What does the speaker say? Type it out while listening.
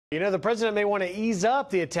You know, the president may want to ease up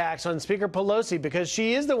the attacks on Speaker Pelosi because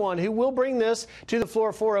she is the one who will bring this to the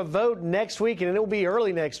floor for a vote next week, and it will be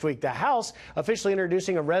early next week. The House officially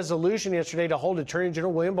introducing a resolution yesterday to hold Attorney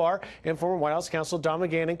General William Barr and former White House counsel Don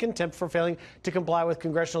McGahn in contempt for failing to comply with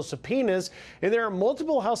congressional subpoenas. And there are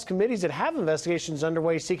multiple House committees that have investigations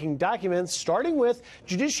underway seeking documents, starting with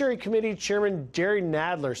Judiciary Committee Chairman Jerry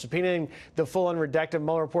Nadler subpoenaing the full unredacted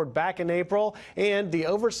Mueller report back in April, and the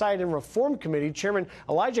Oversight and Reform Committee Chairman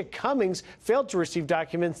Elijah Cummings failed to receive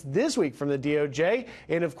documents this week from the DOJ,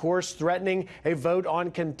 and of course threatening a vote on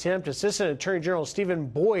contempt. Assistant Attorney General Stephen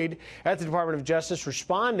Boyd at the Department of Justice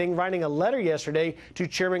writing a letter yesterday to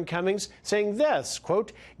Chairman Cummings saying this,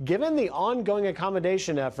 quote, "Given the ongoing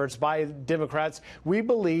accommodation efforts by Democrats, we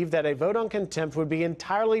believe that a vote on contempt would be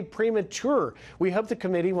entirely premature. We hope the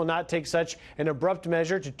committee will not take such an abrupt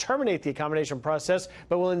measure to terminate the accommodation process,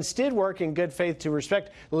 but will instead work in good faith to respect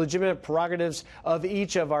the legitimate prerogatives of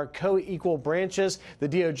each of our co-equal branches." The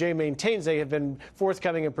DOJ maintains they have been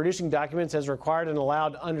forthcoming in producing documents as required and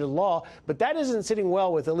allowed under law, but that isn't sitting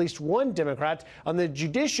well with at least one Democrat on the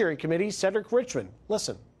Judiciary Committee, Cedric Richmond.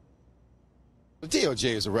 Listen. The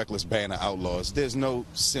DOJ is a reckless band of outlaws. There's no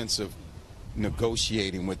sense of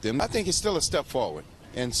negotiating with them. I think it's still a step forward.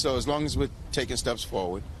 And so as long as we're taking steps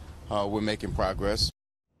forward, we're making progress.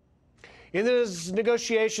 In those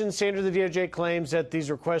negotiations, Sandra, the DOJ claims that these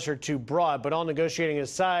requests are too broad. But all negotiating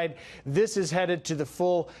aside, this is headed to the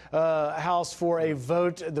full House for a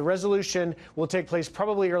vote. The resolution will take place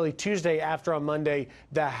probably early Tuesday. After on Monday,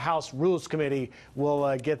 the House Rules Committee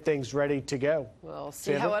will get things ready to go. We'll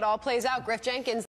see how it all plays out. Griff Jenkins.